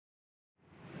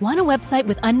Want a website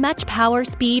with unmatched power,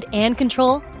 speed, and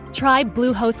control? Try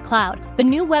Bluehost Cloud, the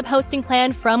new web hosting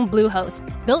plan from Bluehost,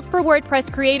 built for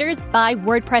WordPress creators by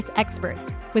WordPress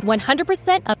experts. With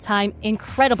 100% uptime,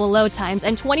 incredible load times,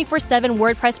 and 24/7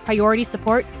 WordPress priority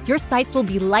support, your sites will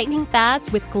be lightning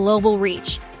fast with global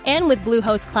reach. And with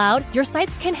Bluehost Cloud, your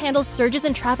sites can handle surges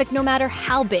in traffic no matter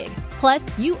how big. Plus,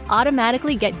 you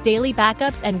automatically get daily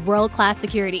backups and world-class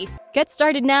security. Get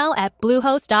started now at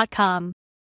Bluehost.com.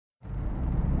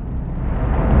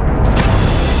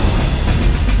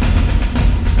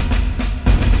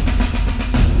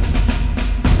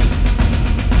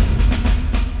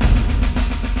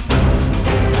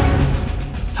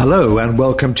 Hello and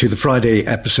welcome to the Friday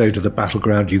episode of the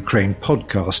Battleground Ukraine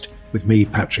podcast with me,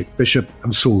 Patrick Bishop,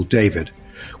 and Saul David.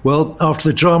 Well, after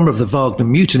the drama of the Wagner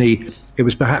mutiny, it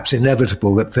was perhaps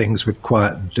inevitable that things would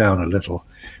quieten down a little.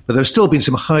 But there have still been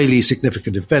some highly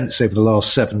significant events over the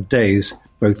last 7 days,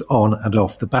 both on and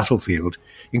off the battlefield,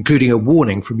 including a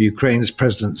warning from Ukraine's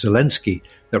President Zelensky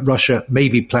that Russia may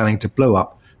be planning to blow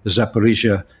up the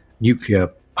Zaporizhzhia nuclear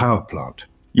power plant.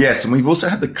 Yes, and we've also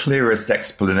had the clearest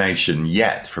explanation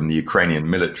yet from the Ukrainian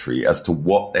military as to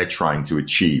what they're trying to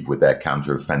achieve with their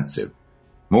counteroffensive.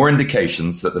 More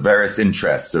indications that the various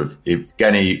interests of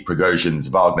Evgeny Prigozhin's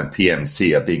Wagner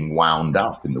PMC are being wound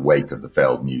up in the wake of the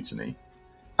failed mutiny,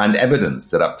 and evidence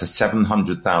that up to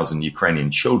 700,000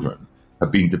 Ukrainian children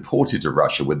have been deported to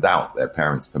Russia without their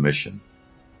parents' permission.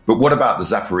 But what about the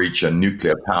Zaporizhzhia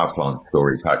nuclear power plant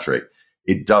story, Patrick?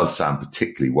 It does sound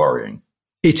particularly worrying.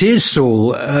 It is,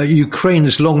 Saul. Ukraine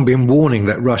has long been warning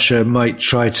that Russia might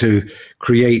try to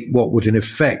create what would in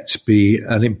effect be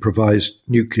an improvised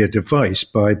nuclear device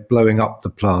by blowing up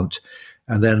the plant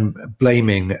and then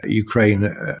blaming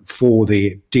Ukraine for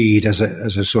the deed as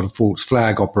a sort of false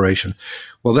flag operation.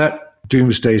 Well, that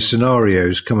doomsday scenario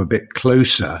has come a bit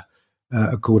closer,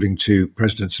 according to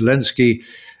President Zelensky,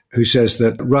 who says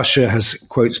that Russia has,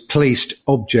 quotes, placed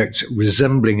objects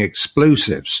resembling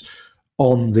explosives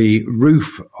on the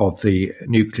roof of the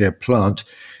nuclear plant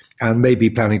and may be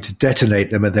planning to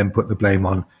detonate them and then put the blame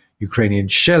on Ukrainian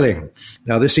shelling.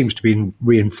 Now, this seems to be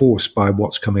reinforced by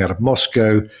what's coming out of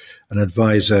Moscow. An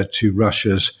advisor to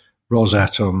Russia's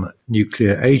Rosatom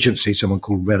nuclear agency, someone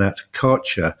called Renat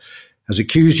Karcher, has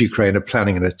accused Ukraine of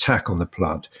planning an attack on the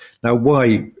plant. Now,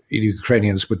 why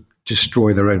Ukrainians would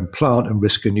destroy their own plant and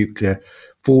risk a nuclear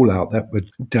fallout that would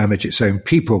damage its own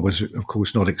people was, of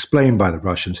course, not explained by the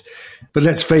Russians. But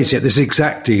let's face it, this is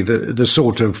exactly the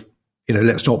sort of,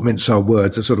 let's not mince our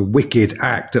words, the sort of wicked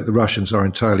act that the Russians are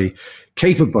entirely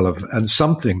capable of, and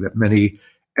something that many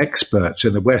experts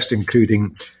in the West,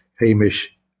 including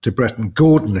Hamish de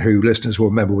Breton-Gordon, who listeners will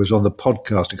remember was on the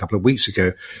podcast a couple of weeks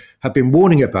ago, have been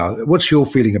warning about. What's your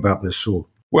feeling about this, Saul?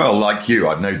 Well, like you,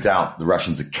 I've no doubt the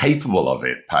Russians are capable of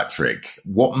it, Patrick.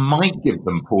 What might give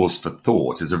them pause for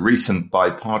thought is a recent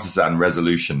bipartisan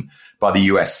resolution by the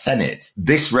US Senate.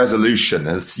 This resolution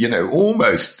has,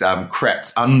 almost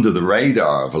crept under the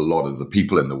radar of a lot of the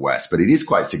people in the West, but it is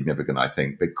quite significant, I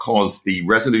think, because the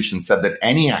resolution said that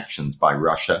any actions by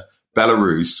Russia,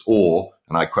 Belarus, or,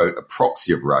 and I quote, a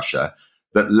proxy of Russia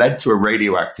that led to a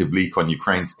radioactive leak on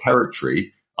Ukraine's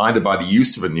territory, either by the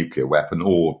use of a nuclear weapon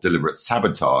or deliberate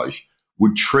sabotage,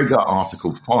 would trigger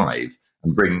Article 5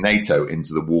 and bring NATO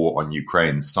into the war on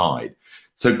Ukraine's side.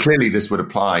 So clearly this would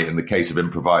apply in the case of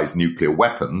improvised nuclear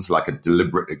weapons, like a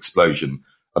deliberate explosion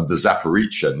of the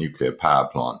Zaporizhzhia nuclear power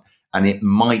plant, and it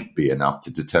might be enough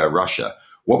to deter Russia.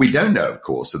 What we don't know, of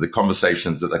course, are the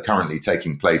conversations that are currently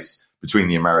taking place between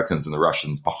the Americans and the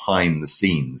Russians behind the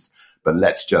scenes. But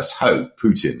let's just hope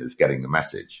Putin is getting the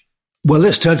message. Well,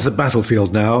 let's turn to the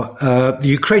battlefield now. The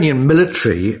Ukrainian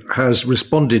military has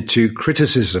responded to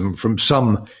criticism from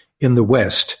some in the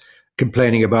West,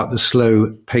 complaining about the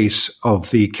slow pace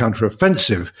of the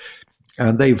counteroffensive.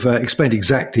 And they've explained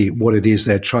exactly what it is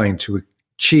they're trying to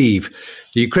achieve.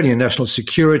 The Ukrainian National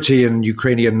Security and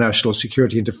Ukrainian National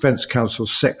Security and Defense Council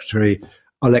Secretary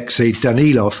Alexei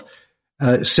Danilov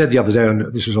said the other day,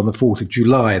 and this was on the 4th of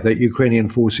July, that Ukrainian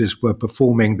forces were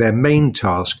performing their main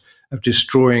task of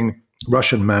destroying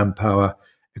Russian manpower,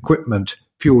 equipment,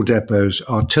 fuel depots,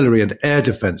 artillery and air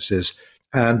defenses,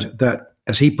 and that,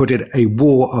 as he put it, a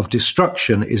war of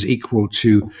destruction is equal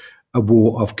to a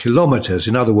war of kilometers.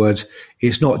 In other words,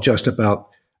 it's not just about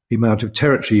the amount of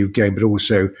territory you gain, but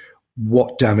also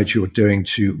what damage you're doing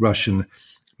to Russian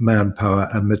manpower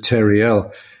and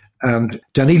materiel. And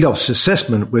Danilov's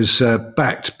assessment was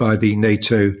backed by the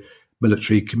NATO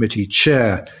Military Committee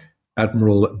chair,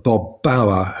 Admiral Bob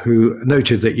Bauer, who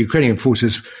noted that Ukrainian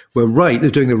forces were right.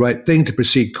 They're doing the right thing to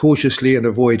proceed cautiously and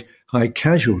avoid high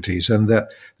casualties, and that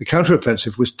the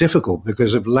counteroffensive was difficult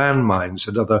because of landmines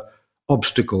and other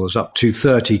obstacles up to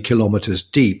 30 kilometers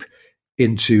deep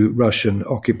into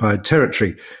Russian-occupied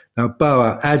territory. Now,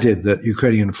 Bauer added that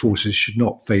Ukrainian forces should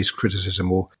not face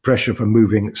criticism or pressure for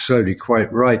moving slowly,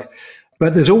 quite right.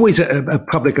 But there's always a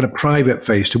public and a private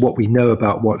face to what we know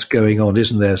about what's going on,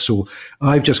 isn't there, Saul?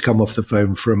 I've just come off the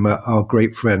phone from our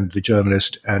great friend, the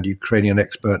journalist and Ukrainian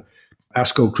expert,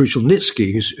 Askol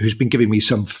Krushelnitsky, who's been giving me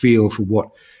some feel for what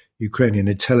Ukrainian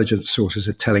intelligence sources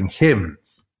are telling him.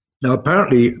 Now,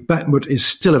 apparently, Bakhmut is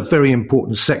still a very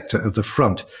important sector of the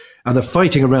front, and the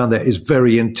fighting around there is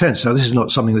very intense. Now, this is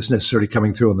not something that's necessarily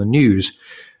coming through on the news.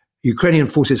 Ukrainian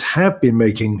forces have been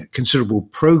making considerable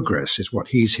progress, is what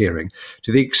he's hearing,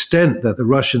 to the extent that the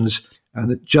Russians, and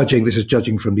this is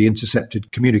judging from the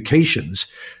intercepted communications,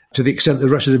 to the extent that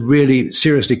the Russians are really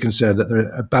seriously concerned that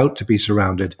they're about to be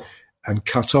surrounded and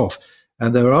cut off.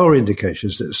 And there are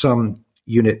indications that some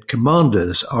unit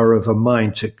commanders are of a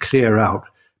mind to clear out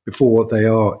before they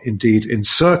are indeed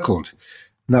encircled.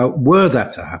 Now, were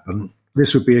that to happen,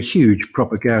 this would be a huge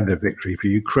propaganda victory for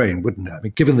Ukraine, wouldn't it? I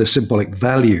mean, given the symbolic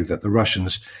value that the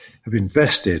Russians have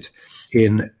invested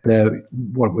in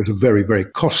what was a very, very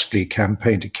costly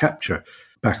campaign to capture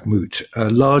Bakhmut,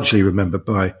 largely remembered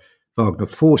by Wagner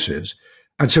forces.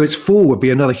 And so its fall would be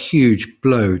another huge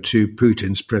blow to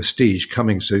Putin's prestige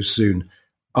coming so soon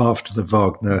after the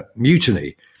Wagner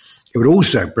mutiny. It would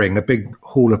also bring a big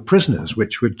haul of prisoners,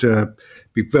 which would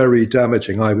be very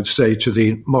damaging, I would say, to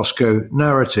the Moscow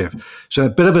narrative. So a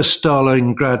bit of a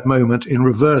Stalingrad moment in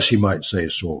reverse, you might say,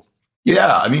 Saul.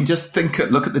 Yeah, I mean, just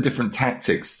look at the different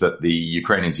tactics that the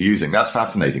Ukrainians are using. That's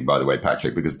fascinating, by the way,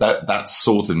 Patrick, because that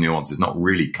sort of nuance is not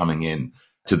really coming in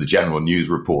to the general news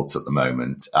reports at the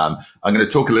moment. I'm going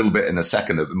to talk a little bit in a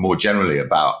second more generally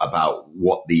about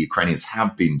what the Ukrainians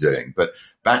have been doing, but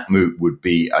Bakhmut would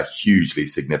be a hugely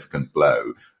significant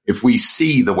blow. If we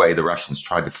see the way the Russians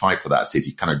tried to fight for that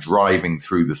city, kind of driving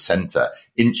through the center,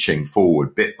 inching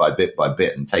forward bit by bit by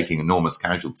bit and taking enormous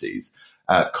casualties,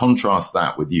 contrast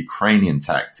that with Ukrainian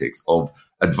tactics of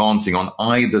advancing on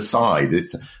either side.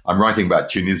 I'm writing about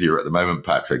Tunisia at the moment,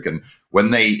 Patrick, and when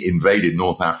they invaded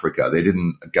North Africa, they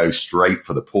didn't go straight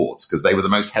for the ports because they were the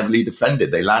most heavily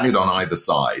defended. They landed on either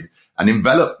side and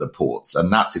enveloped the ports.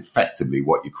 And that's effectively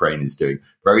what Ukraine is doing.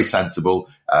 Very sensible,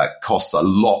 costs a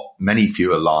lot, many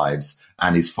fewer lives,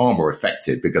 and is far more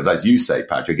effective because, as you say,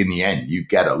 Patrick, in the end, you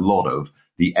get a lot of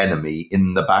the enemy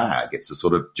in the bag. It's a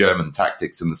sort of German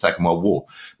tactics in the Second World War.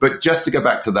 But just to go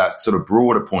back to that sort of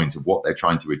broader point of what they're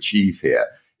trying to achieve here,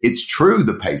 it's true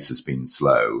the pace has been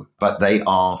slow, but they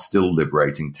are still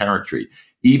liberating territory.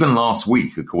 Even last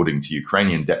week, according to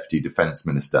Ukrainian Deputy Defense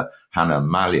Minister Hanna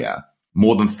Malia,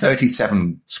 more than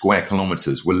 37 square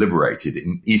kilometers were liberated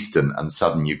in eastern and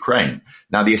southern Ukraine.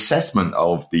 Now, the assessment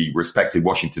of the respected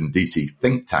Washington, D.C.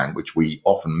 think tank, which we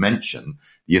often mention,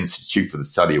 the Institute for the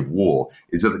Study of War,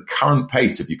 is that the current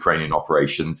pace of Ukrainian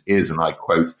operations is, and I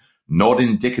quote, not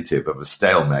indicative of a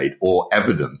stalemate or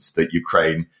evidence that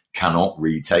Ukraine cannot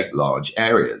retake large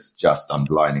areas, just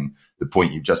underlining the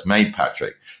point you just made,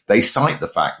 Patrick. They cite the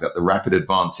fact that the rapid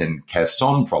advance in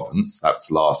Kherson province,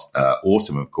 that's last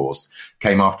autumn, of course,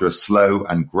 came after a slow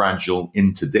and gradual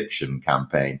interdiction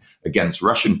campaign against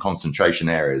Russian concentration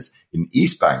areas in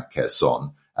East Bank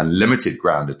Kherson and limited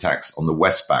ground attacks on the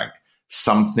West Bank.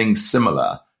 Something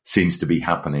similar seems to be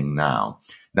happening now.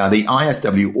 Now, the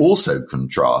ISW also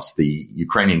contrasts the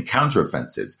Ukrainian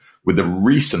counteroffensives with the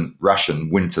recent Russian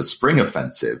winter-spring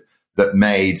offensive that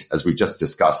made, as we've just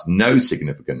discussed, no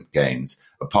significant gains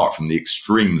apart from the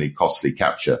extremely costly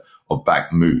capture of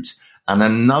Bakhmut. And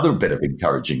another bit of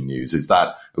encouraging news is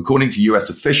that, according to US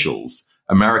officials,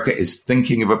 America is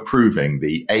thinking of approving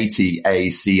the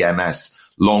ATACMS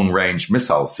long-range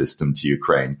missile system to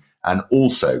Ukraine and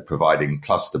also providing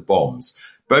cluster bombs.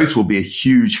 Both will be a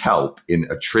huge help in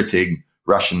attriting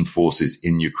Russian forces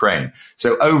in Ukraine.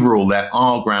 So overall, there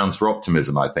are grounds for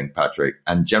optimism, I think, Patrick.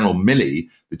 And General Milley,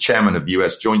 the chairman of the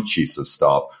US Joint Chiefs of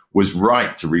Staff, was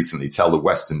right to recently tell the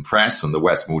Western press and the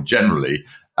West more generally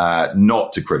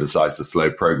not to criticize the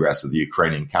slow progress of the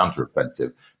Ukrainian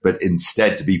counteroffensive, but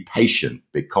instead to be patient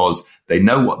because they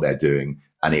know what they're doing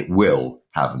and it will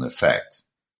have an effect.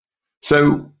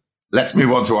 So let's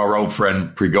move on to our old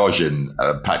friend Prigozhin,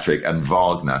 Patrick, and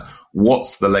Wagner.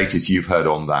 What's the latest you've heard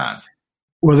on that?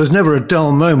 Well, there's never a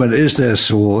dull moment, is there,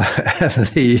 Saul?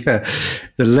 The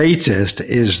latest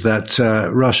is that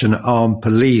Russian armed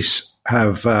police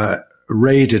have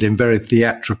raided in very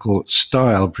theatrical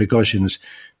style Prigozhin's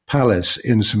palace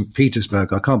in St.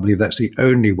 Petersburg. I can't believe that's the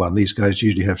only one. These guys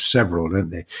usually have several, don't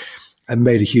they? And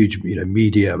made a huge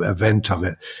media event of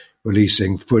it.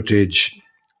 releasing footage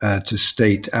to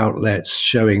state outlets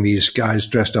showing these guys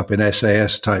dressed up in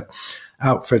SAS-type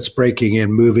outfits, breaking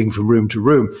in, moving from room to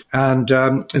room. And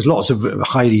there's lots of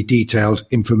highly detailed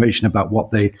information about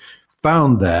what they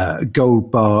found there.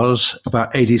 Gold bars,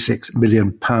 about £86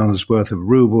 million worth of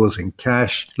rubles in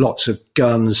cash, lots of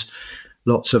guns,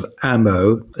 lots of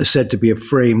ammo, said to be a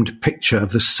framed picture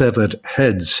of the severed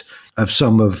heads of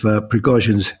some of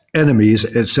Prigozhin's enemies,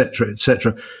 etc.,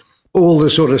 etc. All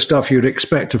the sort of stuff you'd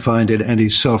expect to find in any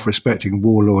self-respecting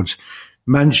warlord's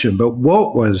mansion. But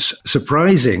what was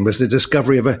surprising was the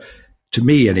discovery of to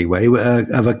me anyway,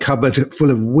 of a cupboard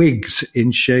full of wigs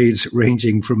in shades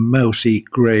ranging from mousy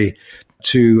grey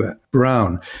to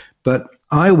brown. But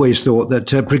I always thought that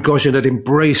Prigozhin had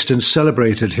embraced and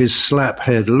celebrated his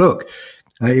slap-head look.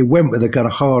 He went with a kind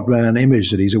of hard man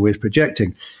image that he's always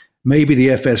projecting. Maybe the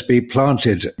FSB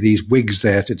planted these wigs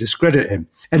there to discredit him.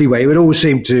 Anyway, it would all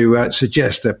seem to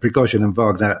suggest that Prigozhin and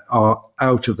Wagner are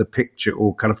out of the picture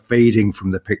or kind of fading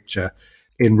from the picture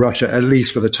in Russia, at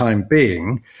least for the time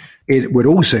being. It would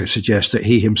also suggest that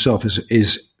he himself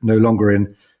is no longer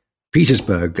in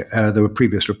Petersburg. There were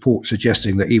previous reports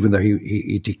suggesting that even though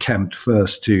he decamped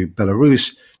first to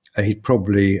Belarus, he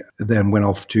probably then went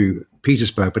off to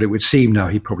Petersburg, but it would seem now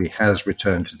he probably has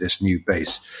returned to this new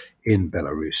base in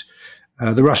Belarus.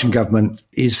 The Russian government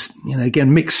is,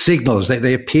 again, mixed signals.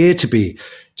 They appear to be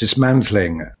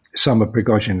dismantling some of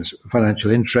Prigozhin's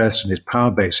financial interests and his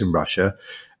power base in Russia.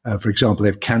 For example,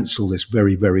 they've cancelled this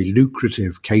very, very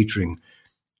lucrative catering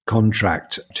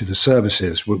contract to the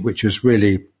services, which was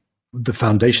really the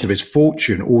foundation of his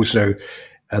fortune. Also,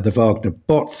 the Wagner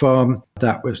bot farm,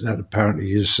 that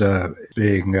apparently is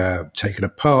being taken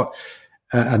apart.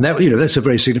 And that, that's a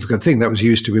very significant thing. That was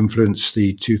used to influence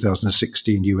the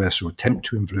 2016 US, or attempt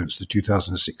to influence the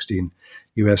 2016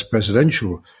 US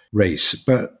presidential race.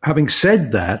 But having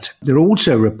said that, there are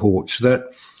also reports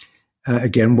that,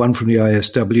 again, one from the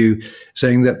ISW,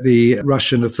 saying that the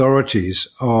Russian authorities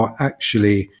are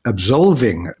actually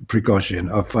absolving Prigozhin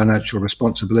of financial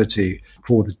responsibility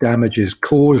for the damages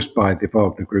caused by the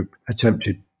Wagner Group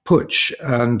attempted putsch.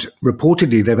 And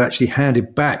reportedly, they've actually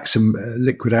handed back some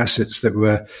liquid assets that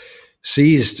were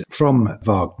seized from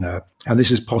Wagner. And this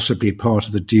is possibly part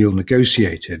of the deal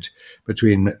negotiated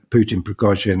between Putin,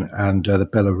 Prigozhin, and the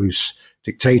Belarus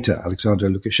dictator,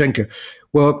 Alexander Lukashenko.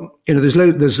 Well,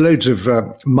 there's loads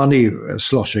of money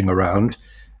sloshing around,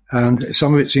 and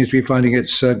some of it seems to be finding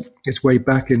its way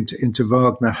back into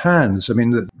Wagner hands. I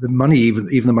mean, the money,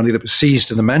 even the money that was seized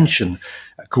in the mansion,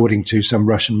 according to some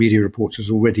Russian media reports,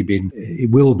 it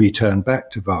will be turned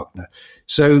back to Wagner.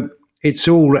 So it's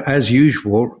all, as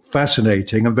usual,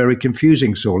 fascinating and very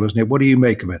confusing, Saul, isn't it? What do you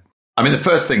make of it? I mean, the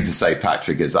first thing to say,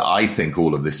 Patrick, is that I think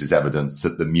all of this is evidence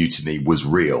that the mutiny was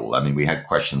real. I mean, we had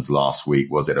questions last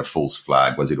week. Was it a false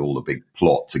flag? Was it all a big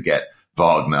plot to get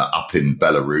Wagner up in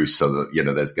Belarus so that,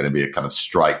 there's going to be a kind of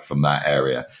strike from that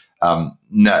area?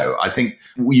 No, I think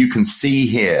you can see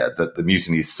here that the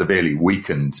mutiny severely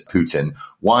weakened Putin.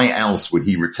 Why else would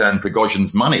he return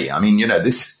Prigozhin's money? I mean,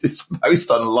 this is most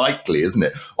unlikely, isn't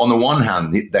it? On the one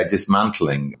hand, they're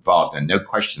dismantling Wagner, no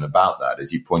question about that,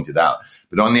 as you pointed out.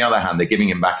 But on the other hand, they're giving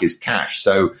him back his cash.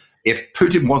 So if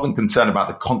Putin wasn't concerned about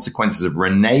the consequences of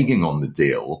reneging on the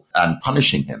deal and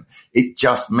punishing him, it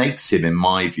just makes him, in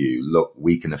my view, look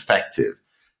weak and effective.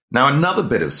 Now, another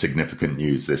bit of significant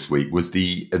news this week was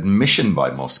the admission by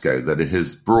Moscow that it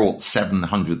has brought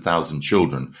 700,000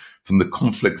 children from the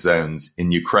conflict zones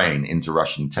in Ukraine into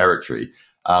Russian territory.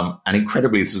 And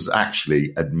incredibly, this was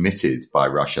actually admitted by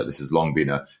Russia. This has long been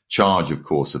a charge, of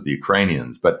course, of the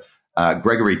Ukrainians. But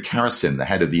Gregory Karasin, the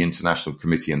head of the International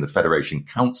Committee and the Federation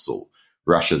Council,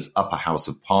 Russia's upper house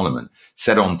of parliament,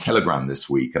 said on Telegram this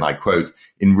week, and I quote,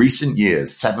 "In recent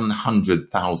years,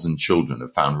 700,000 children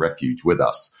have found refuge with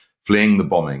us, fleeing the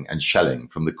bombing and shelling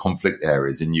from the conflict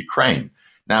areas in Ukraine."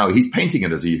 Now, he's painting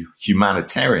it as a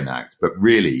humanitarian act, but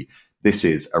really, this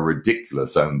is a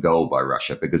ridiculous own goal by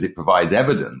Russia because it provides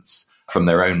evidence from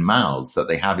their own mouths that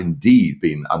they have indeed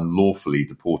been unlawfully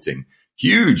deporting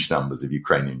huge numbers of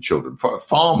Ukrainian children,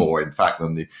 far more, in fact,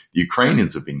 than the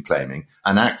Ukrainians have been claiming,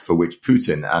 an act for which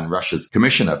Putin and Russia's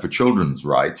Commissioner for Children's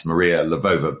Rights, Maria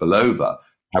Lvova-Belova,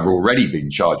 have already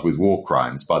been charged with war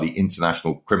crimes by the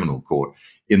International Criminal Court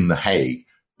in The Hague.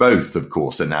 Both, of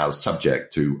course, are now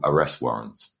subject to arrest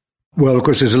warrants. Well, of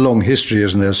course, there's a long history,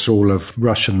 isn't there, Saul, of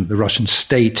the Russian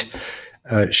state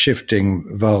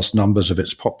shifting vast numbers of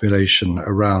its population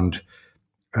around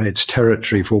its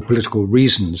territory for political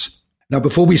reasons. Now,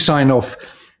 before we sign off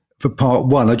for part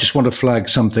one, I just want to flag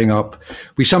something up.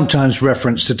 We sometimes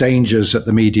reference the dangers that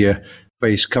the media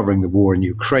face covering the war in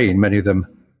Ukraine, many of them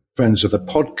friends of the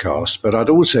podcast, but I'd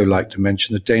also like to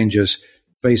mention the dangers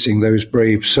facing those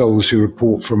brave souls who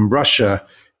report from Russia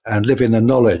and live in the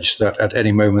knowledge that at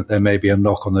any moment there may be a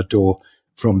knock on the door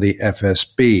from the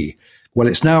FSB. Well,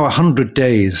 it's now 100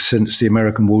 days since the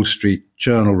American Wall Street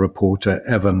Journal reporter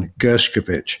Evan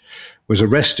Gershkovich was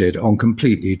arrested on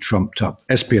completely trumped-up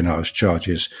espionage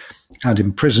charges and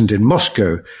imprisoned in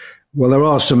Moscow. Well, there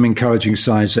are some encouraging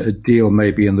signs that a deal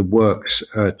may be in the works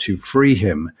to free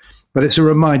him, but it's a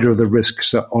reminder of the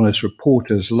risks that honest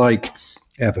reporters like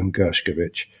Evan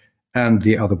Gershkovich and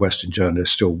the other Western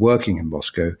journalists still working in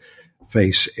Moscow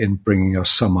face in bringing us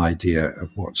some idea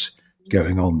of what's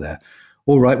going on there.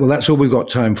 All right, well, that's all we've got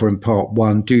time for in part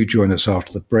one. Do join us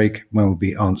after the break when we'll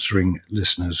be answering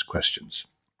listeners' questions.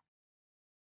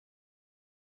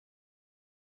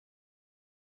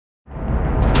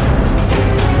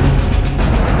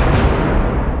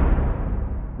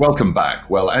 Welcome back.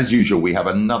 Well, as usual, we have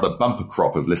another bumper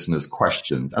crop of listeners'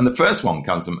 questions. And the first one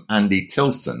comes from Andy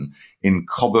Tilson in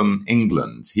Cobham,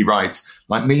 England. He writes,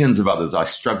 like millions of others, I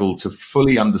struggle to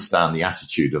fully understand the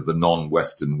attitude of the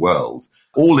non-Western world.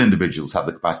 All individuals have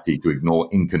the capacity to ignore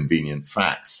inconvenient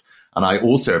facts. And I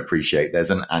also appreciate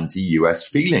there's an anti-US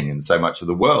feeling in so much of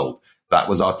the world. That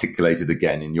was articulated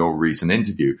again in your recent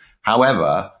interview.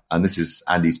 However, and this is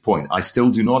Andy's point, I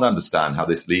still do not understand how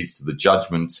this leads to the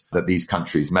judgment that these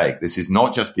countries make. This is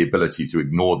not just the ability to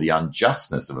ignore the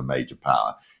unjustness of a major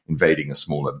power invading a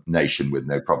smaller nation with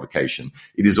no provocation.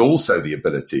 It is also the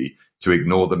ability to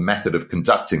ignore the method of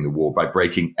conducting the war by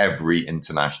breaking every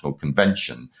international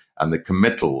convention and the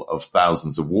committal of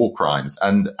thousands of war crimes.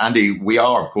 And Andy, we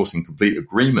are, of course, in complete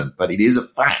agreement, but it is a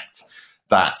fact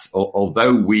that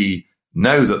although we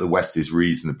know that the West is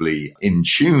reasonably in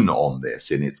tune on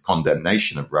this in its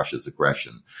condemnation of Russia's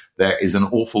aggression, there is an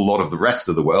awful lot of the rest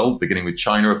of the world, beginning with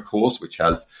China, of course, which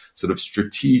has sort of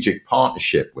strategic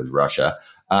partnership with Russia,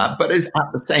 but is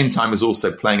at the same time is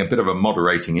also playing a bit of a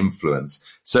moderating influence,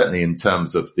 certainly in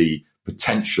terms of the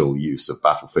potential use of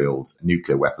battlefield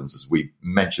nuclear weapons, as we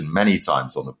mentioned many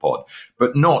times on the pod.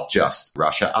 But not just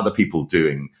Russia, other people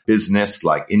doing business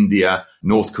like India,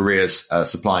 North Korea's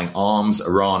supplying arms,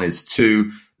 Iran is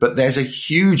too. But there's a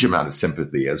huge amount of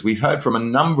sympathy, as we've heard from a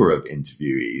number of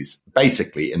interviewees,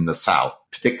 basically in the South,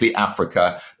 particularly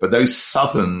Africa, but those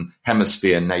southern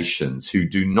hemisphere nations who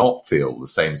do not feel the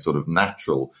same sort of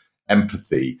natural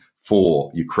empathy for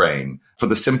Ukraine, for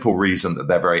the simple reason that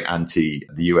they're very anti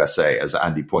the USA, as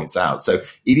Andy points out. So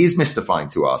it is mystifying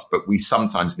to us, but we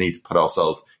sometimes need to put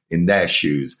ourselves in their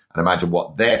shoes and imagine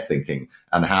what they're thinking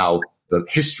and how the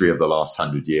history of the last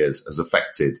 100 years has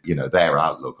affected, their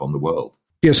outlook on the world.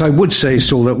 Yes, I would say,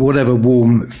 Saul, that whatever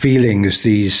warm feelings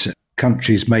these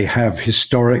countries may have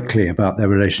historically about their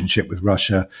relationship with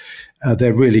Russia,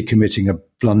 they're really committing a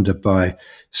blunder by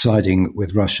siding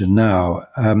with Russia now.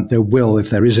 There will, if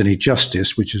there is any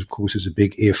justice, which of course is a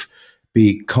big if,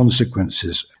 be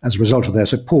consequences as a result of their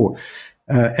support.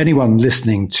 Anyone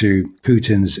listening to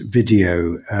Putin's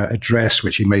video address,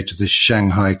 which he made to the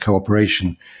Shanghai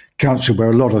Cooperation Council,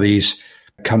 where a lot of these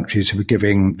countries who were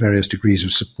giving various degrees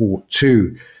of support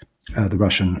to the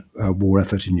Russian war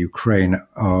effort in Ukraine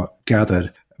are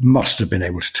gathered, must have been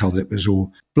able to tell that it was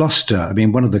all bluster. I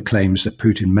mean, one of the claims that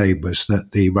Putin made was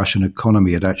that the Russian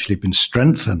economy had actually been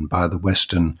strengthened by the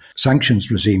Western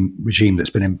sanctions regime that's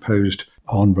been imposed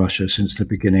on Russia since the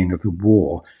beginning of the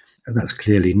war. And that's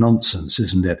clearly nonsense,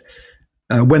 isn't it?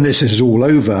 When this is all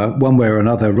over, one way or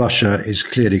another, Russia is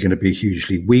clearly going to be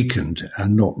hugely weakened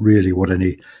and not really what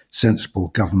any sensible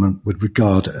government would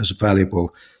regard as a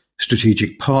valuable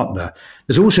strategic partner.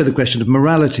 There's also the question of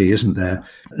morality, isn't there?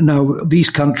 Now, these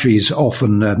countries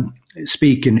often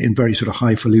speak in very sort of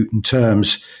highfalutin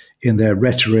terms in their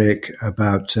rhetoric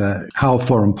about how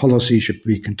foreign policy should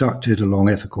be conducted along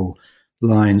ethical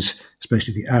lines.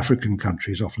 Especially the African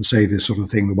countries often say this sort of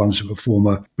thing, the ones that were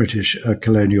former British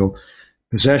colonial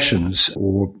possessions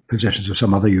or possessions of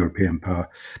some other European power.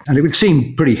 And it would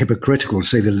seem pretty hypocritical, to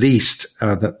say the least,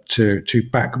 that to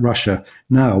back Russia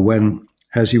now when,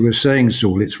 as you were saying,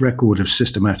 Saul, its record of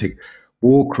systematic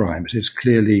war crimes is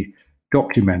clearly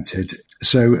documented.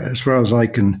 So as far as I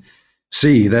can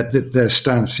see, that their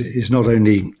stance is not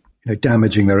only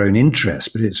damaging their own interests,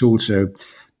 but it's also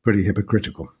pretty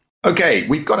hypocritical. Okay,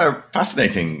 we've got a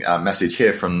fascinating message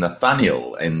here from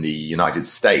Nathaniel in the United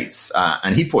States.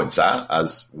 And he points out,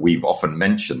 as we've often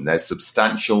mentioned, there's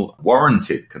substantial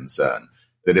warranted concern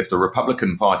that if the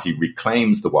Republican Party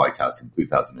reclaims the White House in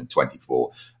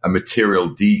 2024, a material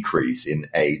decrease in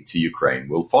aid to Ukraine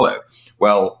will follow.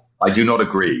 Well, I do not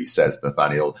agree, says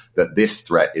Nathaniel, that this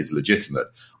threat is legitimate.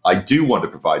 I do want to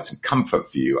provide some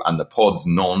comfort for you and the pod's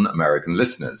non-American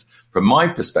listeners. From my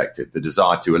perspective, the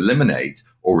desire to eliminate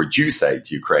or reduce aid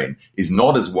to Ukraine is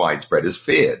not as widespread as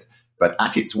feared, but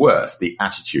at its worst, the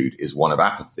attitude is one of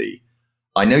apathy.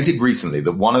 I noted recently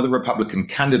that one of the Republican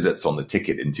candidates on the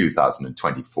ticket in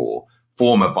 2024,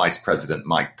 former Vice President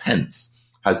Mike Pence,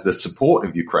 has the support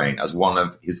of Ukraine as one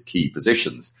of his key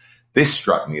positions. This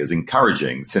struck me as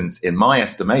encouraging since, in my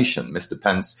estimation, Mr.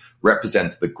 Pence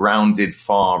represents the grounded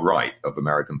far right of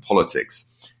American politics.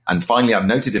 And finally, I've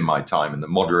noted in my time in the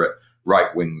moderate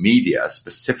right-wing media,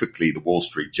 specifically the Wall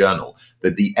Street Journal,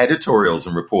 that the editorials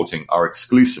and reporting are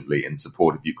exclusively in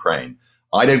support of Ukraine.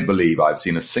 I don't believe I've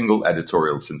seen a single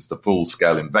editorial since the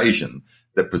full-scale invasion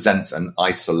that presents an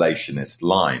isolationist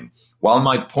line. While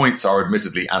my points are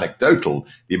admittedly anecdotal,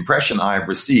 the impression I have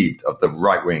received of the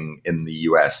right wing in the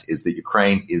US is that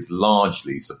Ukraine is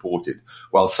largely supported.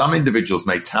 While some individuals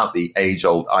may tout the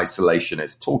age-old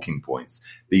isolationist talking points,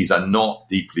 these are not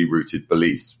deeply rooted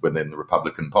beliefs within the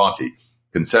Republican Party.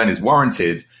 Concern is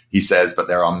warranted, he says, but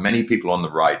there are many people on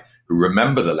the right who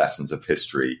remember the lessons of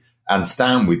history and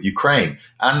stand with Ukraine.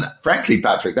 And frankly,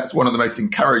 Patrick, that's one of the most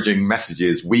encouraging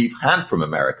messages we've had from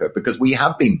America, because we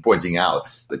have been pointing out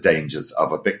the dangers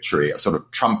of a victory, a sort of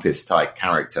Trumpist type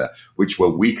character, which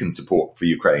will weaken support for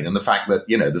Ukraine. And the fact that,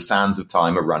 the sands of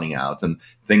time are running out and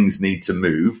things need to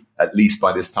move, at least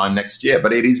by this time next year.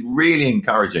 But it is really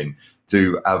encouraging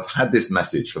to have had this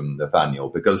message from Nathaniel,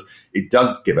 because it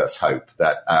does give us hope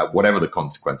that whatever the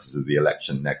consequences of the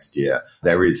election next year,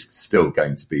 there is still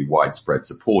going to be widespread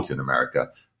support in America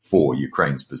for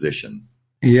Ukraine's position.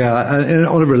 Yeah, and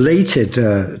on a related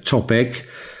topic,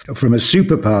 from a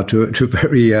superpower to a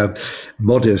very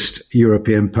modest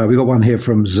European power, we got one here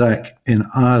from Zach in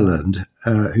Ireland,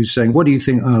 who's saying, what do you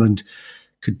think Ireland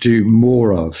could do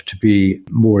more of to be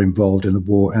more involved in the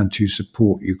war and to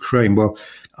support Ukraine? Well,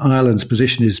 Ireland's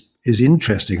position is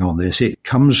interesting on this. It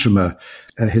comes from a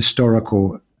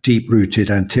historical, deep-rooted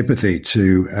antipathy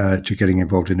to getting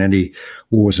involved in any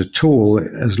wars at all.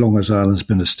 As long as Ireland's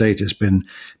been a state, it's been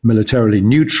militarily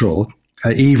neutral,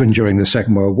 even during the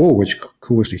Second World War, which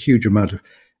caused a huge amount of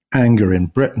anger in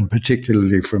Britain,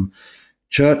 particularly from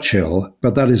Churchill.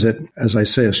 But that is, as I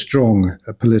say, a strong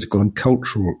political and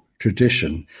cultural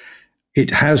tradition. It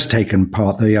has taken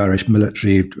part, the Irish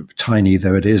military, tiny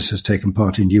though it is, has taken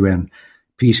part in UN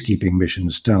peacekeeping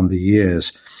missions down the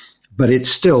years. But it's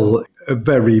still a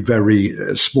very, very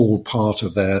small part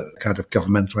of their kind of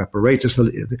governmental apparatus.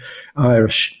 The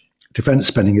Irish defence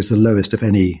spending is the lowest of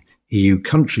any EU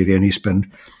country. They only spend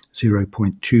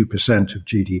 0.2% of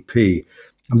GDP.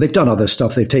 And they've done other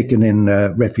stuff. They've taken in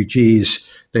refugees.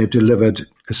 They've delivered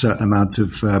a certain amount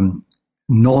of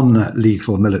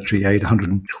non-lethal military aid,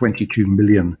 122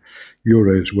 million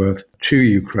euros worth to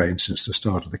Ukraine since the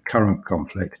start of the current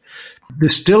conflict.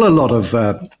 There's still a lot of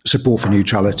support for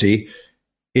neutrality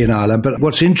in Ireland. But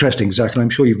what's interesting, Zach, and I'm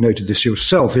sure you've noted this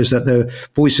yourself, is that the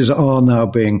voices are now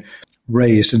being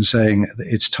raised and saying that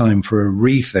it's time for a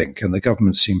rethink. And the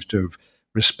government seems to have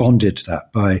responded to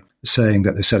that by saying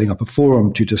that they're setting up a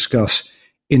forum to discuss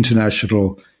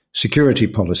international security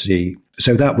policy.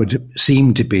 So that would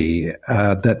seem to be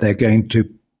that they're going to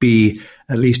be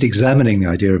at least examining the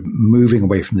idea of moving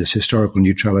away from this historical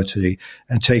neutrality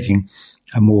and taking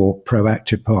a more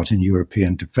proactive part in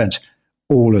European defence,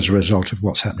 all as a result of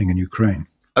what's happening in Ukraine.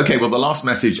 Okay, well, the last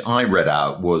message I read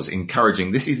out was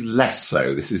encouraging. This is less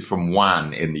so. This is from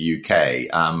Juan in the UK.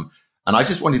 And I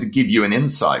just wanted to give you an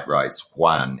insight, writes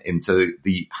Juan, into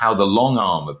how the long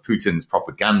arm of Putin's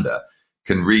propaganda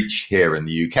can reach here in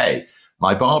the UK.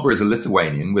 My barber is a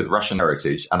Lithuanian with Russian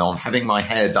heritage, and on having my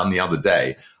hair done the other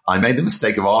day, I made the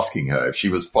mistake of asking her if she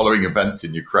was following events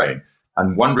in Ukraine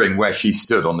and wondering where she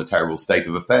stood on the terrible state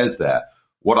of affairs there.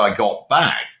 What I got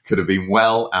back could have been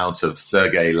well out of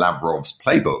Sergei Lavrov's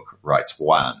playbook, writes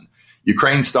Juan.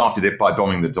 Ukraine started it by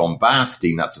bombing the Donbass,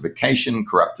 denazification,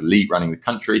 corrupt elite running the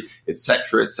country,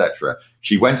 etc., etc.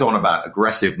 She went on about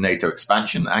aggressive NATO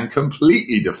expansion and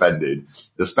completely defended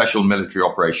the special military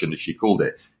operation, as she called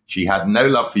it. She had no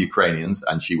love for Ukrainians,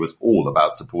 and she was all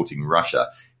about supporting Russia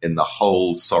in the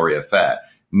whole sorry affair.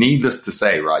 Needless to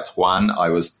say, writes Juan, I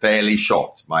was fairly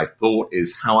shocked. My thought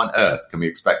is, how on earth can we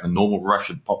expect the normal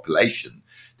Russian population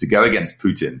to go against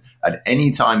Putin at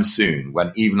any time soon,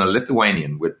 when even a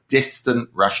Lithuanian with distant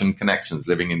Russian connections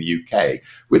living in the UK,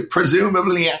 with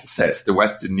presumably access to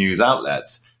Western news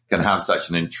outlets, can have such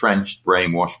an entrenched,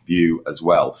 brainwashed view as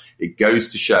well? It goes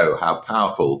to show how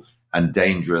powerful and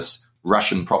dangerous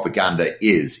Russian propaganda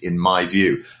is, in my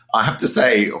view. I have to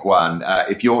say, Juan,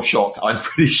 if you're shocked, I'm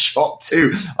pretty shocked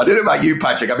too. I don't know about you,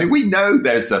 Patrick. I mean, we know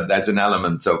there's an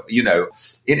element of, in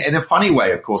a funny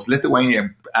way, of course, Lithuania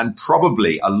and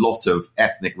probably a lot of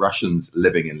ethnic Russians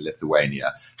living in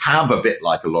Lithuania have, a bit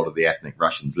like a lot of the ethnic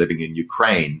Russians living in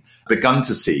Ukraine, begun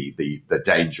to see the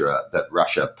danger that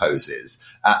Russia poses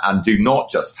and do not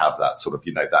just have that sort of,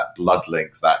 that blood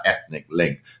link, that ethnic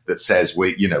link that says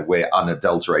we're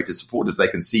unadulterated supporters. They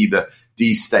can see the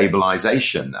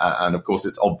destabilization. And of course,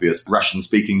 it's obvious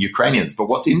Russian-speaking Ukrainians. But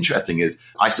what's interesting is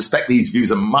I suspect these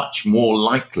views are much more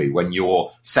likely when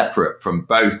you're separate from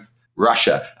both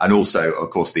Russia and also, of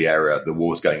course, the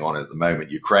war's going on at the moment,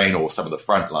 Ukraine or some of the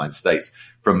frontline states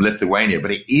from Lithuania.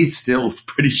 But it is still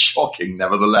pretty shocking,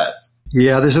 nevertheless.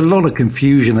 Yeah, there's a lot of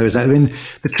confusion. I mean,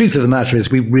 the truth of the matter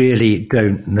is we really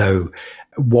don't know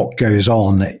what goes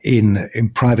on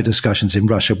in private discussions in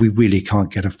Russia. We really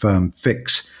can't get a firm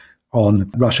fix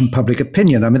on Russian public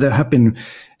opinion. I mean, there have been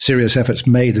serious efforts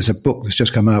made. There's a book that's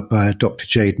just come out by Dr.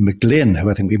 Jade McGlynn, who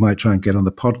I think we might try and get on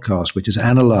the podcast, which has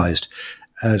analysed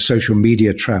social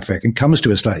media traffic and comes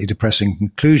to a slightly depressing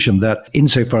conclusion that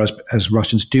insofar as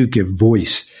Russians do give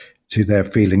voice to their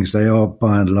feelings, they are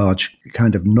by and large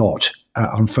kind of not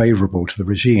unfavourable to the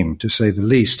regime, to say the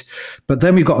least. But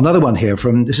then we've got another one here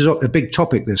this is a big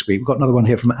topic this week. We've got another one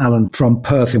here from Alan from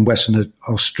Perth in Western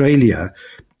Australia,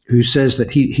 who says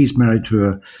that he's married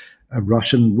to a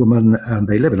Russian woman and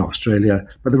they live in Australia,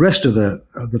 but the rest of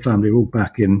the family are all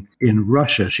back in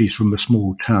Russia. She's from a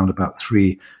small town about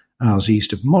 3 hours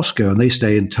east of Moscow, and they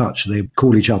stay in touch. They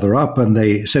call each other up, and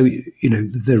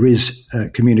there is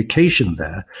communication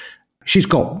there. She's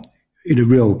got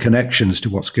real connections to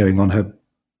what's going on.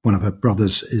 One of her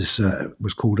brothers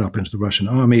was called up into the Russian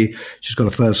army. She's got a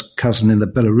first cousin in the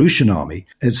Belarusian army,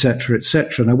 etc.,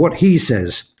 etc. Now, what he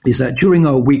says is that during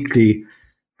our weekly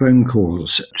phone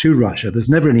calls to Russia, there's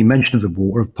never any mention of the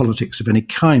war or of politics of any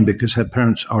kind because her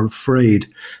parents are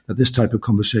afraid that this type of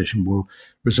conversation will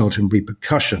result in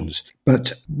repercussions.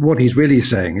 But what he's really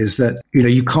saying is that,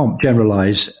 you can't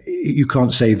generalize. You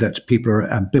can't say that people are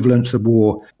ambivalent to the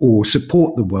war or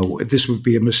support the war. This would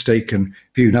be a mistaken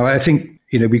view. Now, I think,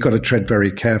 we've got to tread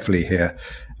very carefully here.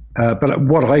 But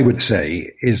what I would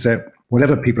say is that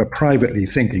whatever people are privately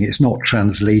thinking, it's not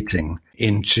translating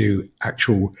into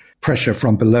actual pressure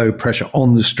from below, pressure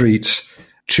on the streets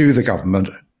to the government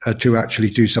to actually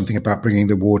do something about bringing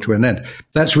the war to an end.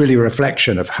 That's really a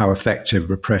reflection of how effective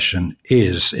repression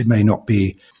is. It may not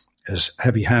be as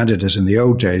heavy-handed as in the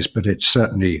old days, but it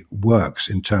certainly works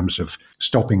in terms of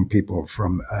stopping people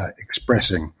from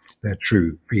expressing their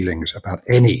true feelings about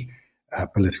any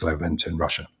political event in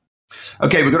Russia.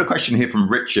 Okay, we've got a question here from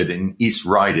Richard in East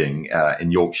Riding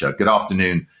in Yorkshire. Good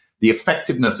afternoon. The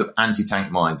effectiveness of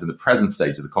anti-tank mines in the present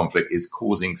stage of the conflict is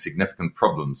causing significant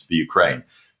problems for Ukraine.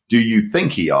 Do you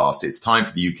think, he asked, it's time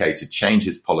for the UK to change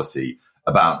its policy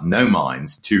about no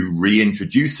mines to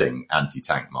reintroducing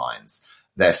anti-tank mines?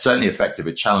 They're certainly effective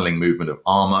at channeling movement of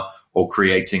armour or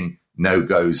creating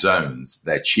no-go zones.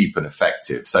 They're cheap and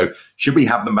effective. So should we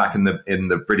have them back in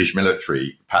the British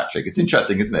military, Patrick? It's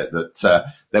interesting, isn't it, that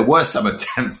there were some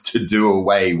attempts to do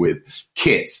away with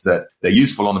kits that they're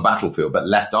useful on the battlefield, but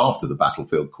left after the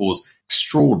battlefield cause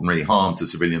extraordinary harm to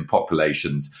civilian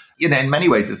populations. In many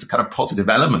ways, it's a kind of positive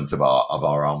element of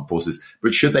our armed forces.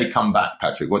 But should they come back,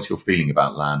 Patrick? What's your feeling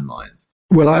about landmines?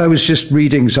 Well, I was just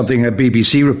reading something, a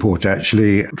BBC report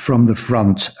actually from the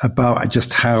front about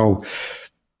just how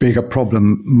big a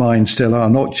problem mines still are,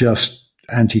 not just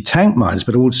anti-tank mines,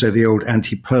 but also the old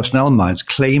anti-personnel mines,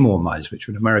 Claymore mines, which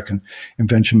were an American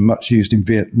invention much used in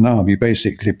Vietnam. You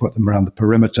basically put them around the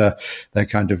perimeter. They're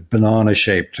kind of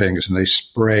banana-shaped things, and they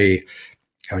spray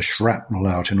shrapnel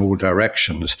out in all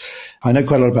directions. I know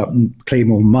quite a lot about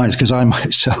Claymore mines because I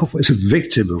myself was a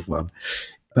victim of one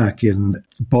back in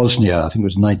Bosnia. I think it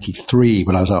was 93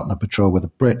 when I was out on a patrol with the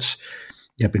Brits.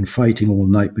 They'd been fighting all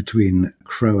night between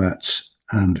Croats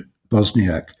and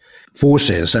Bosniak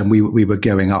forces, and we were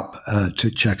going up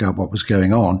to check out what was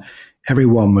going on.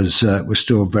 Everyone was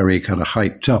still very kind of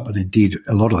hyped up, and indeed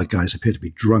a lot of the guys appeared to be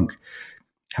drunk.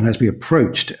 And as we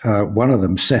approached, one of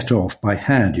them set off by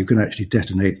hand. You can actually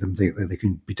detonate them. They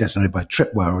can be detonated by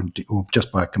tripwire or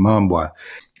just by a command wire.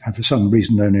 And for some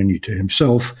reason known only to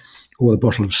himself, or the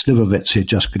bottle of Slivovitz he'd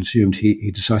just consumed,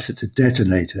 he decided to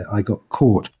detonate it. I got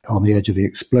caught on the edge of the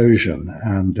explosion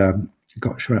and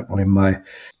got shrapnel in my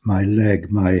leg,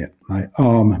 my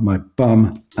arm, my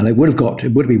bum, and it would have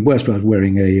been worse, but I was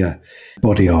wearing a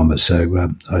body armour, so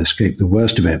I escaped the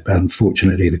worst of it. But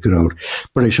unfortunately, the good old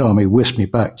British Army whisked me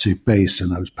back to base,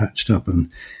 and I was patched up and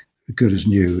good as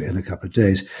new in a couple of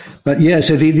days. But yeah,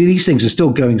 so these things are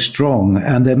still going strong,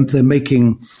 and they're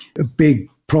making big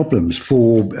problems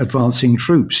for advancing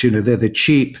troops. They're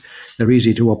cheap, they're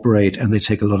easy to operate, and they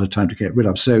take a lot of time to get rid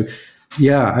of. So,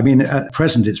 yeah, I mean, at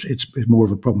present, it's more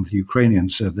of a problem for the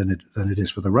Ukrainians than it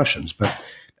is for the Russians. But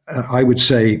I would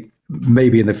say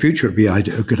maybe in the future it'd be a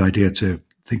good idea to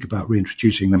think about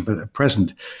reintroducing them. But at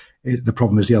present, the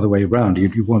problem is the other way around.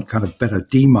 You want kind of better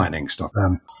demining stuff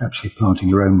than actually planting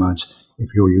your own mines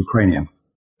if you're Ukrainian.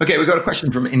 Okay, we've got a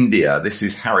question from India. This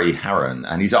is Harry Harron,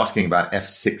 and he's asking about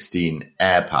F-16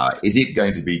 air power. Is it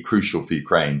going to be crucial for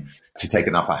Ukraine to take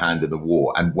an upper hand in the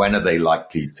war? And when are they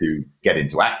likely to get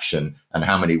into action? And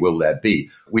how many will there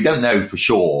be? We don't know for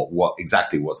sure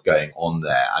exactly what's going on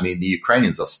there. I mean, the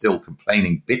Ukrainians are still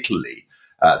complaining bitterly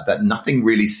that nothing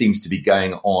really seems to be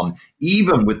going on,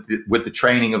 even with the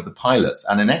training of the pilots.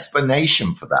 And an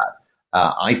explanation for that,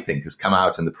 I think, has come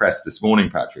out in the press this morning,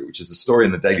 Patrick, which is a story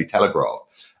in the Daily Telegraph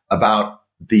about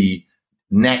the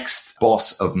next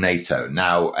boss of NATO.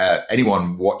 Now,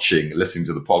 anyone listening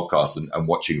to the podcast and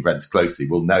watching events closely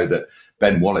will know that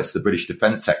Ben Wallace, the British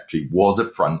Defence Secretary, was a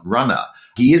front runner.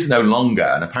 He is no longer,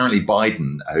 and apparently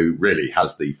Biden, who really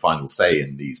has the final say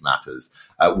in these matters,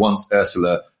 wants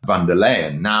Ursula von der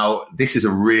Leyen. Now, this is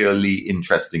a really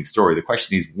interesting story. The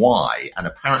question is why? And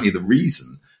apparently the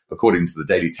reason, according to the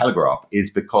Daily Telegraph,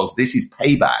 is because this is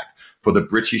payback for the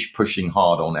British pushing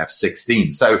hard on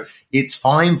F-16. So it's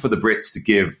fine for the Brits to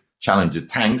give Challenger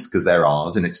tanks because they're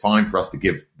ours, and it's fine for us to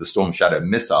give the Storm Shadow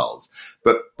missiles.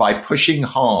 But by pushing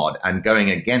hard and going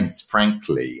against,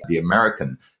 frankly, the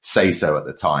American say-so at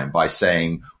the time by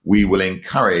saying we will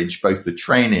encourage both the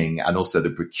training and also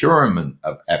the procurement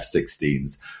of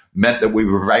F-16s meant that we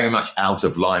were very much out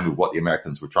of line with what the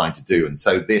Americans were trying to do. And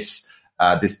so this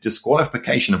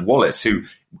disqualification of Wallace, who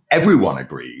everyone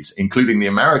agrees, including the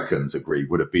Americans agree,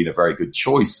 would have been a very good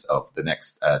choice of the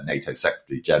next NATO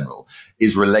Secretary General,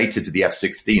 is related to the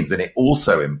F-16s. And it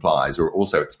also implies, or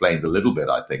also explains a little bit,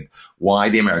 I think, why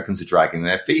the Americans are dragging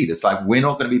their feet. It's like, we're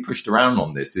not going to be pushed around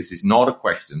on this. This is not a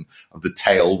question of the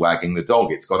tail wagging the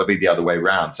dog. It's got to be the other way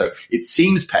around. So it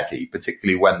seems petty,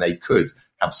 particularly when they could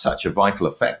have such a vital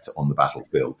effect on the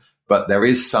battlefield. But there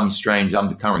is some strange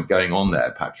undercurrent going on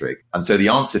there, Patrick. And so the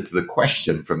answer to the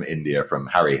question from India, from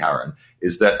Harry Harron,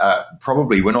 is that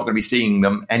probably we're not going to be seeing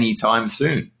them anytime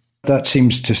soon. That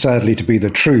seems to sadly to be the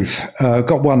truth. I've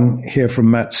got one here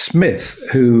from Matt Smith,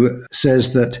 who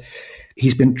says that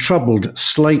he's been troubled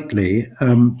slightly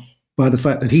by the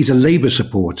fact that he's a Labour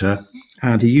supporter,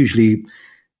 and he usually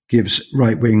gives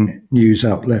right-wing news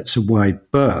outlets a wide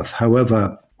berth.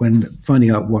 However, when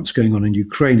finding out what's going on in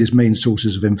Ukraine, his main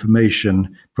sources of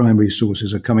information, primary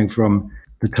sources, are coming from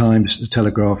the Times, the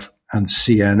Telegraph, and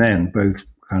CNN, both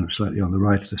kind of slightly on the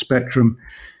right of the spectrum.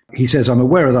 He says, I'm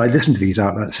aware that I listen to these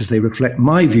outlets as they reflect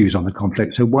my views on the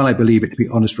conflict. So while I believe it to be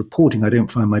honest reporting, I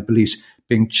don't find my beliefs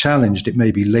being challenged. It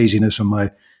may be laziness on my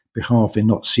behalf in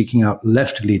not seeking out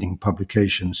left-leaning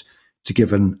publications to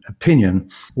give an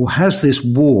opinion. Or has this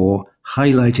war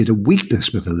highlighted a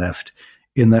weakness with the left,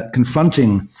 in that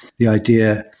confronting the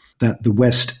idea that the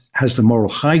West has the moral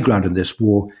high ground in this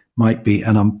war might be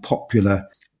an unpopular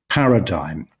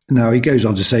paradigm? Now, he goes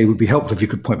on to say, it would be helpful if you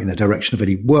could point me in the direction of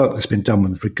any work that's been done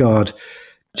with regard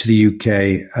to the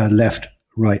UK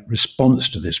left-right response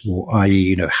to this war,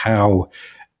 i.e., how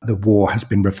the war has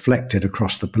been reflected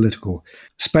across the political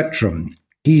spectrum.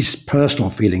 His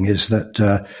personal feeling is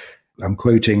that, I'm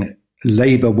quoting,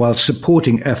 Labour, while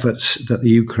supporting efforts that the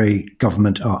Ukraine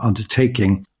government are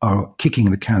undertaking, are kicking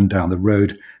the can down the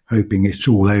road, hoping it's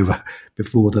all over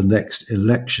before the next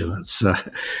election. That's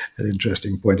an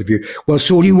interesting point of view. Well,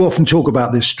 Saul, you often talk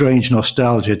about this strange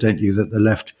nostalgia, don't you, that the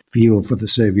left feel for the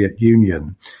Soviet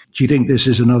Union. Do you think this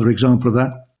is another example of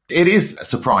that? It is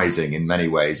surprising in many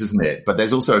ways, isn't it? But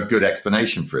there's also a good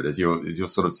explanation for it, as you're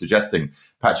sort of suggesting,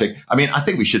 Patrick. I mean, I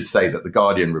think we should say that the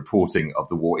Guardian reporting of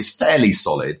the war is fairly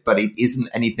solid, but it isn't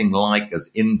anything like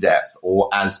as in-depth or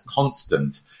as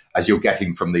constant as you're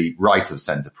getting from the right of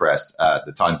centre press,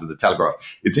 the Times and the Telegraph.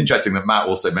 It's interesting that Matt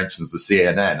also mentions the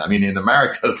CNN. I mean, in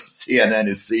America, the CNN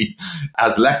is seen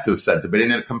as left of centre, but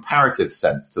in a comparative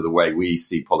sense to the way we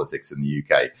see politics in the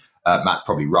UK. Matt's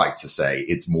probably right to say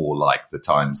it's more like the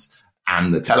Times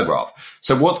and the Telegraph.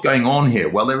 So what's going on here?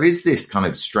 Well, there is this kind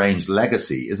of strange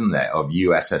legacy, isn't there, of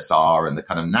USSR and the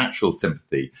kind of natural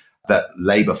sympathy that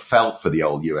Labour felt for the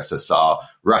old USSR,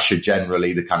 Russia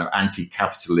generally, the kind of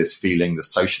anti-capitalist feeling, the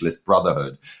socialist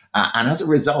brotherhood. And as a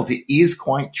result, it is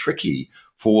quite tricky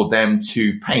for them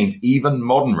to paint even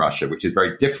modern Russia, which is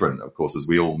very different, of course, as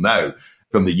we all know,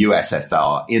 from the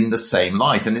USSR in the same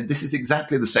light. And this is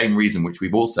exactly the same reason, which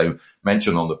we've also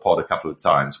mentioned on the pod a couple of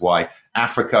times, why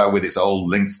Africa, with its old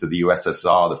links to the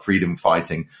USSR, the freedom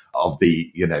fighting of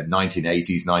the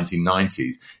 1980s,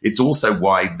 1990s, it's also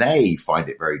why they find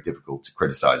it very difficult to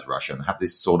criticize Russia and have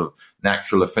this sort of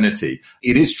natural affinity.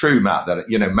 It is true, Matt, that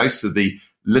most of the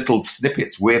little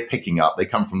snippets we're picking up, they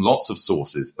come from lots of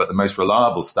sources, but the most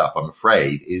reliable stuff, I'm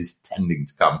afraid, is tending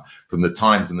to come from the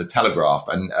Times and the Telegraph,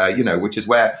 and which is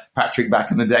where Patrick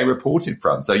back in the day reported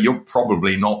from. So you're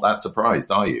probably not that surprised,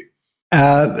 are you?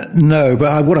 No,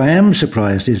 but what I am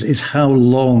surprised is how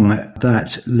long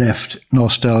that left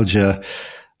nostalgia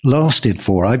lasted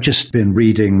for. I've just been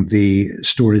reading the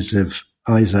stories of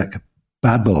Isaac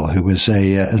Babel, who was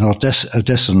an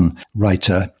Odessan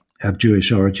writer of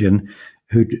Jewish origin,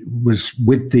 who was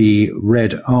with the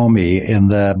Red Army in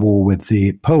the war with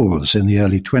the Poles in the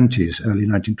early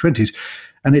 1920s.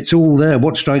 And it's all there.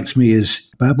 What strikes me is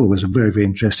Babel was a very, very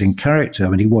interesting character. I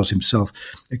mean, he was himself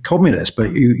a communist,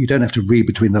 but you don't have to read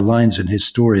between the lines in his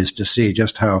stories to see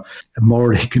just how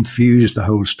morally confused the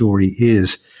whole story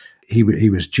is. He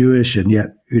was Jewish, and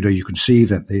yet, you can see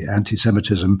that the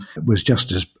anti-Semitism was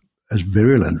just as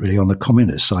virulent, really, on the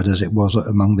communist side as it was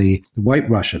among the white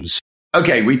Russians.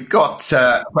 Okay, we've got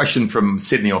a question from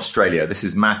Sydney, Australia. This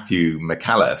is Matthew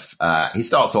McAuliffe. He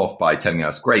starts off by telling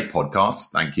us, great podcast.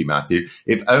 Thank you, Matthew.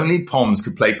 If only Poms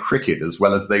could play cricket as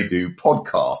well as they do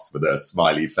podcasts, with a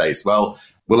smiley face. Well,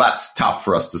 that's tough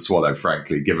for us to swallow,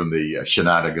 frankly, given the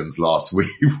shenanigans last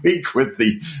week with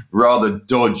the rather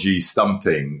dodgy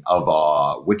stumping of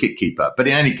our wicketkeeper. But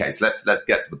in any case, let's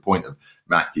get to the point of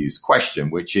Matthew's question,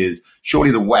 which is,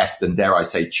 surely the West, and dare I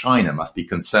say China, must be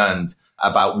concerned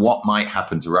about what might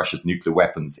happen to Russia's nuclear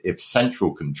weapons if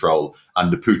central control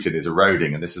under Putin is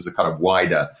eroding. And this is a kind of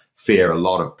wider fear a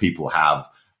lot of people have.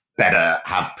 Better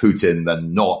have Putin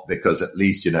than not, because at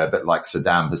least, a bit like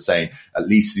Saddam Hussein, at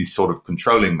least he's sort of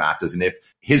controlling matters. And if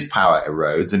his power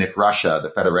erodes and if Russia, the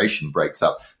Federation, breaks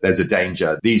up, there's a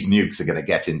danger these nukes are going to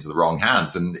get into the wrong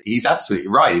hands. And he's absolutely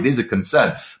right. It is a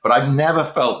concern. But I've never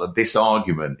felt that this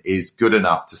argument is good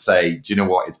enough to say, do you know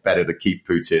what? It's better to keep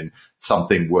Putin.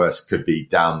 Something worse could be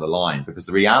down the line, because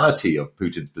the reality of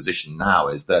Putin's position now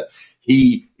is that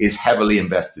he is heavily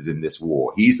invested in this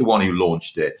war. He's the one who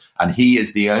launched it, and he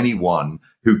is the only one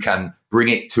who can bring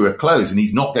it to a close. And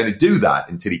he's not going to do that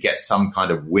until he gets some kind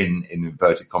of win, in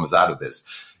inverted commas, out of this.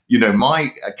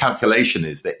 My calculation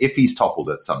is that if he's toppled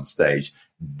at some stage,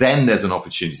 then there's an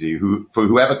opportunity for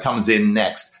whoever comes in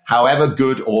next, however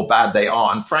good or bad they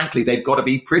are, and frankly, they've got to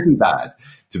be pretty bad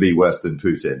to be worse than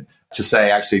Putin, to say,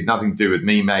 actually, nothing to do with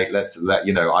me, mate.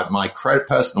 My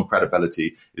personal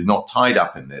credibility is not tied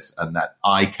up in this, and that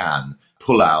I can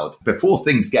pull out before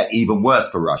things get even worse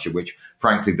for Russia, which,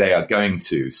 frankly, they are going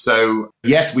to. So,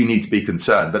 yes, we need to be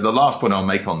concerned. But the last point I'll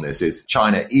make on this is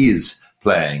China is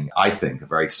playing, I think, a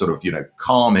very sort of,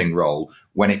 calming role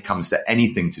when it comes to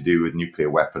anything to do with nuclear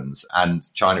weapons.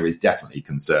 And China is definitely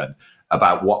concerned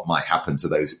about what might happen to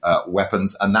those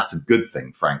weapons. And that's a good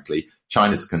thing, frankly.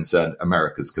 China's concerned,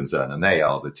 America's concerned, and they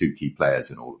are the two key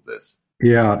players in all of this.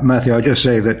 Yeah, Matthew, I'll just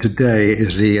say that today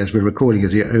as we're recording,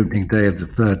 is the opening day of the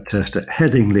third test at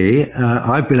Headingley.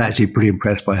 I've been actually pretty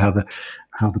impressed by how the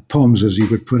Poms, as you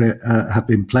would put it, have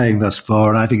been playing thus far,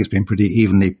 and I think it's been pretty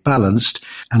evenly balanced.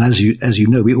 And as you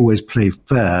know, we always play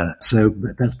fair, so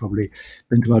that's probably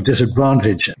been to our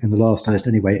disadvantage in the last test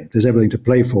anyway. There's everything to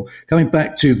play for. Coming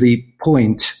back to the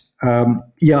point,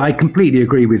 I completely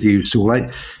agree with you, Saul.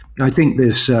 I think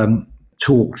this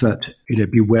talk that,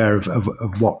 beware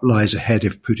of what lies ahead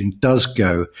if Putin does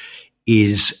go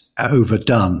is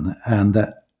overdone, and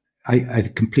that I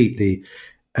completely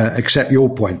accept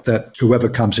your point that whoever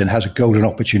comes in has a golden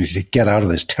opportunity to get out of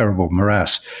this terrible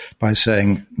morass by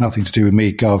saying, nothing to do with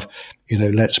me, Gov,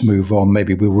 let's move on.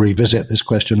 Maybe we'll revisit this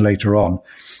question later on,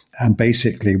 and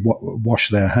basically wash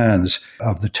their hands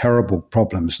of the terrible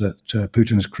problems that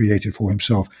Putin has created for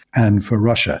himself and for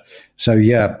Russia. So,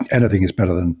 yeah, anything is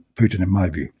better than Putin in my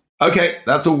view. Okay,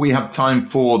 that's all we have time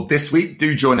for this week.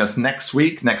 Do join us next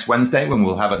Wednesday, when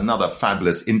we'll have another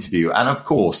fabulous interview. And of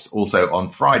course, also on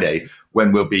Friday,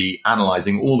 when we'll be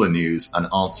analysing all the news and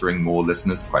answering more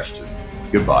listeners' questions.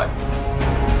 Goodbye.